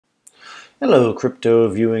Hello, crypto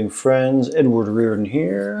viewing friends. Edward Reardon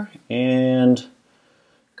here, and I'm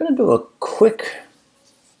going to do a quick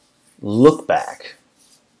look back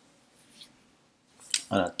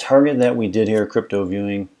on a target that we did here, crypto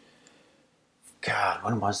viewing. God,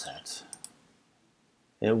 when was that?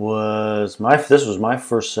 It was this was my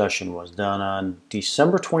first session, was done on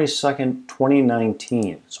December 22nd,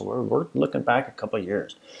 2019. So we're looking back a couple of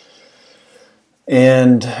years.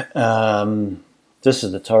 And this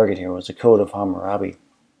is the target here, was the Code of Hammurabi.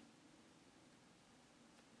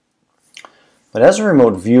 But as a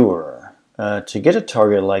remote viewer, to get a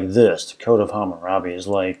target like this, the Code of Hammurabi, is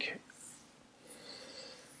like,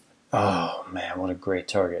 oh man, what a great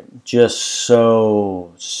target. Just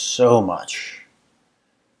so much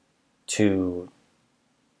to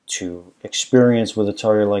experience with a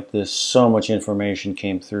target like this. So much information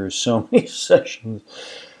came through, so many sessions.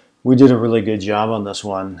 We did a really good job on this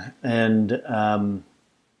one, and but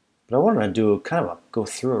I wanted to do go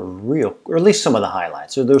through a real, or at least some of the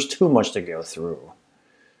highlights. So there's too much to go through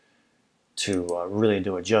to really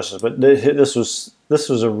do it justice. But this was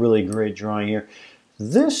a really great drawing here.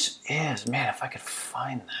 This is, man, if I could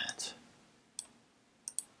find that.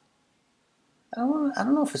 I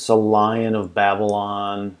don't know if it's a Lion of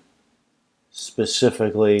Babylon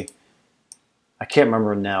specifically. I can't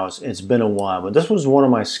remember now. It's been a while, but this was one of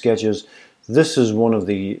my sketches. This is one of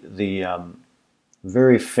the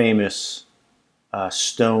very famous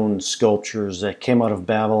stone sculptures that came out of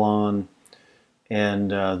Babylon, and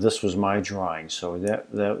this was my drawing. So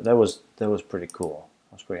that was pretty cool.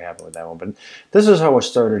 I was pretty happy with that one. But this is how it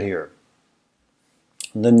started here.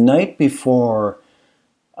 The night before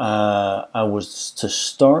I was to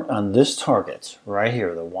start on this target right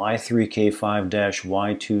here, the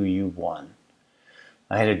Y3K5-Y2U1.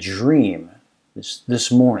 I had a dream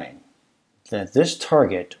this morning that this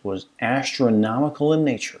target was astronomical in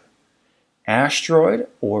nature. Asteroid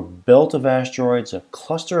or belt of asteroids, a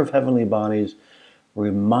cluster of heavenly bodies,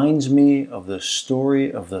 reminds me of the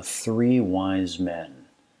story of the three wise men.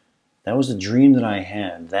 That was the dream that I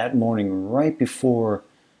had that morning right before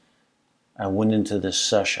I went into this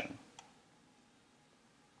session.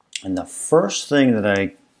 And the first thing that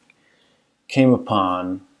I came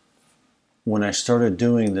upon when I started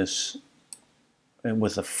doing this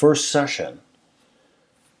with the first session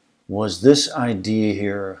was this idea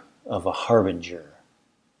here of a harbinger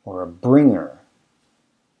or a bringer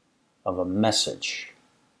of a message.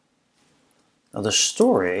 Now, the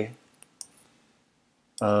story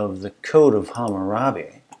of the Code of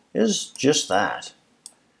Hammurabi is just that.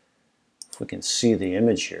 If we can see the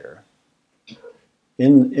image here,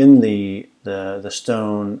 in the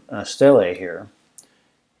stone stele here,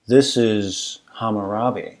 this is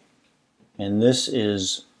Hammurabi, and this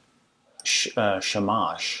is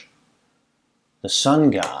Shamash, the sun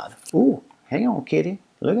god. Ooh, hang on, kitty.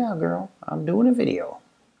 Look out, girl. I'm doing a video.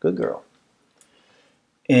 Good girl.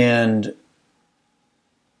 And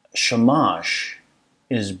Shamash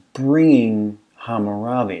is bringing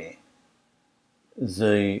Hammurabi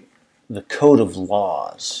the code of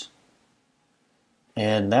laws,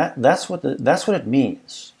 and that's what it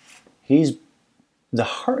means. He's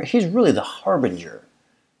really the harbinger,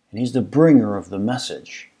 and he's the bringer of the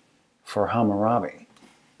message for Hammurabi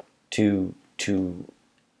to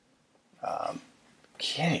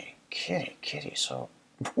kitty. So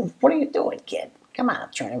what are you doing, kid? Come on,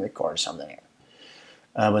 I'm trying to record something here.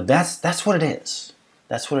 But that's what it is.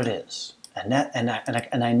 That's what it is, and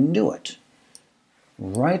I knew it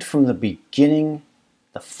right from the beginning,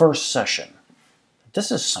 the first session.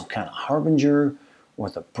 This is some kind of harbinger or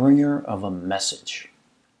the bringer of a message,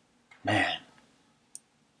 man.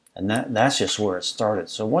 And that's just where it started.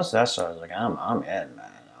 So once that started, I was like, I'm in,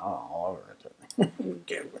 man. I'm all over it.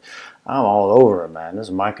 I'm all over it, man. This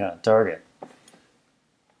is my kind of target.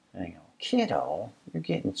 And I go, kiddo, you're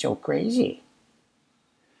getting so crazy.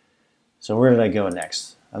 So where did I go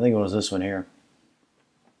next? I think it was this one here.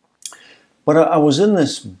 But I was in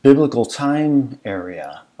this biblical time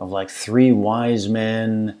area of like three wise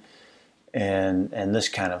men and this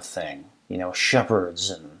kind of thing. You know, shepherds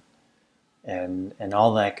and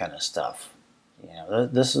all that kind of stuff. You know,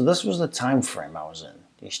 this was the time frame I was in.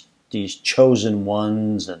 These chosen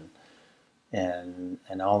ones and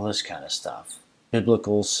all this kind of stuff.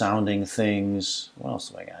 Biblical sounding things. What else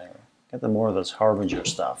do I got here? Got the more of this harbinger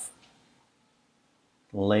stuff.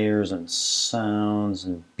 Layers and sounds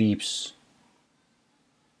and beeps.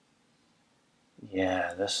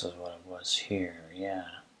 Yeah, this is what it was here. Yeah.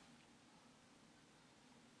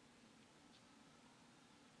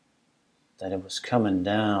 That it was coming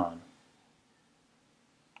down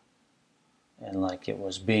and like it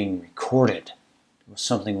was being recorded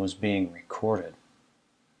something was being recorded,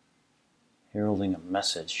 heralding a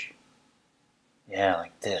message. Yeah,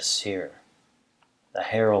 like this here, the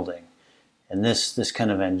heralding. And this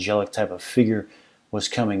kind of angelic type of figure was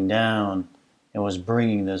coming down and was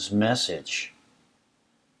bringing this message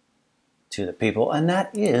to the people. And that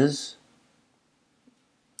is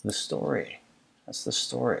the story. That's the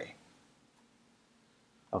story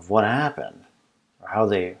of what happened, or how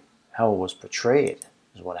it was portrayed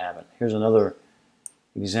is what happened. Here's another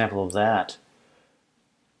example of that,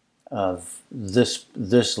 of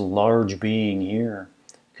this large being here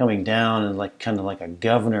coming down and like kind of like a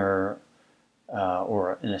governor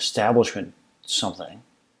or an establishment, something,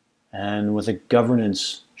 and with a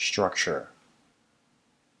governance structure,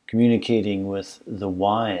 communicating with the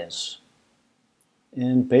wise,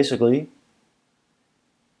 and basically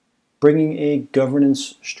bringing a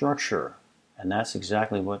governance structure. And that's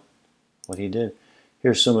exactly what he did.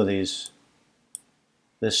 Here's some of this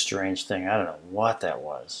strange thing. I don't know what that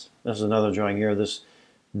was. There's another drawing here. This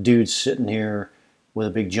dude sitting here with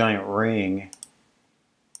a big giant ring.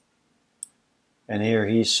 And here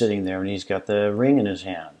he's sitting there and he's got the ring in his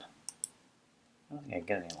hand. I don't think I can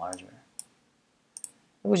get any larger.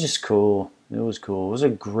 It was just cool. It was cool. It was a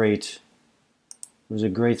great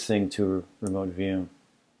thing to remote view.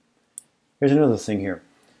 Here's another thing here.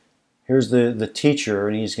 Here's the teacher,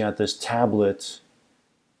 and he's got this tablet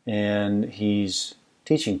and he's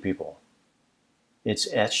teaching people.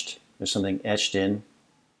 It's etched. There's something etched in,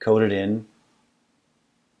 coded in,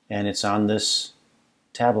 and it's on this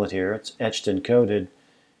tablet here. It's etched and coded,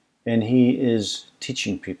 and he is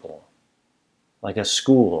teaching people like a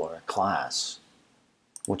school or a class,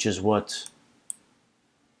 which is what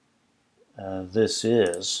this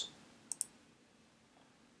is.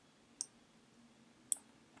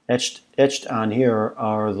 Etched on here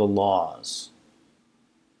are the laws,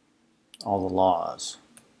 all the laws.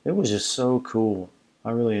 It was just so cool.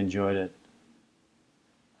 I really enjoyed it.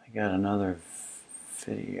 I got another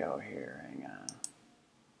video here. Hang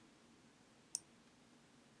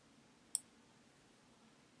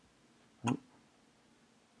on.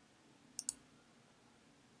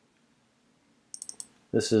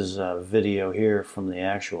 This is a video here from the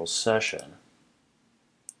actual session,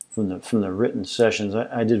 from the written sessions.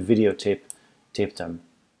 I did videotape them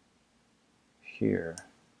here.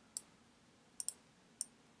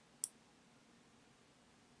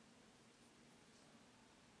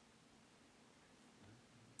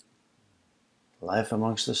 Life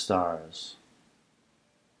amongst the stars.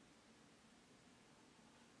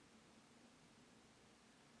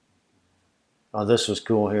 Oh, this was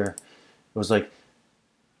cool here. It was like,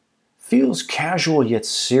 feels casual yet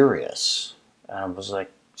serious. And I was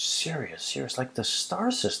like, serious, like the star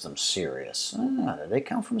system serious. Ah, did they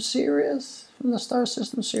come from Sirius? From the star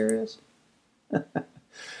system Sirius?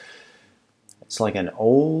 It's like an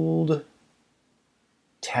old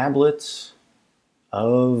tablet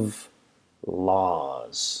of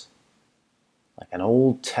laws. Like an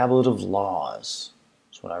old tablet of laws.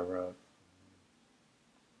 That's what I wrote.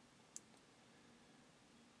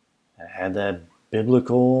 It had that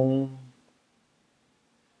biblical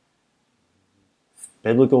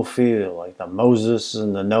feel, like the Moses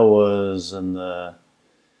and the Noahs and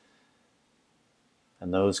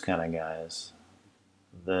those kind of guys,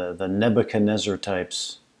 the Nebuchadnezzar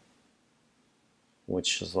types,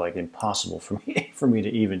 which is like impossible for me to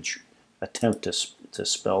even attempt to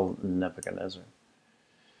spell Nebuchadnezzar.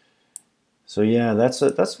 So yeah, that's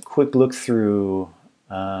a quick look through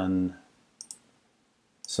on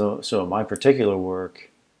so my particular work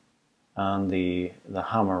on the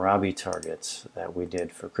Hammurabi targets that we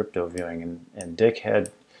did for crypto viewing, and Dick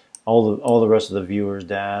had all the rest of the viewers,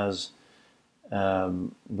 Daz.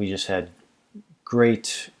 We just had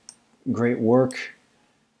great work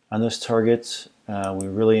on this target. We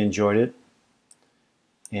really enjoyed it,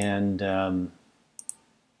 and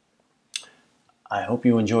I hope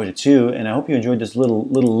you enjoyed it too. And I hope you enjoyed this little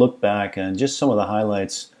look back and just some of the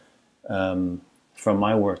highlights from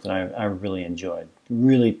my work that I really enjoyed.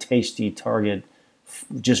 Really tasty target,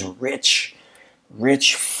 just rich,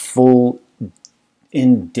 full,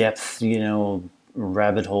 in-depth,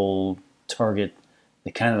 rabbit hole target,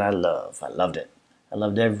 the kind that I love. I loved it. I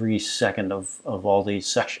loved every second of all these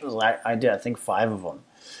sections. I did, I think 5 of them.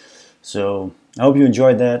 So I hope you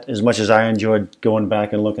enjoyed that as much as I enjoyed going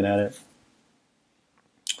back and looking at it.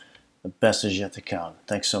 The best is yet to come.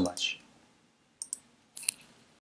 Thanks so much.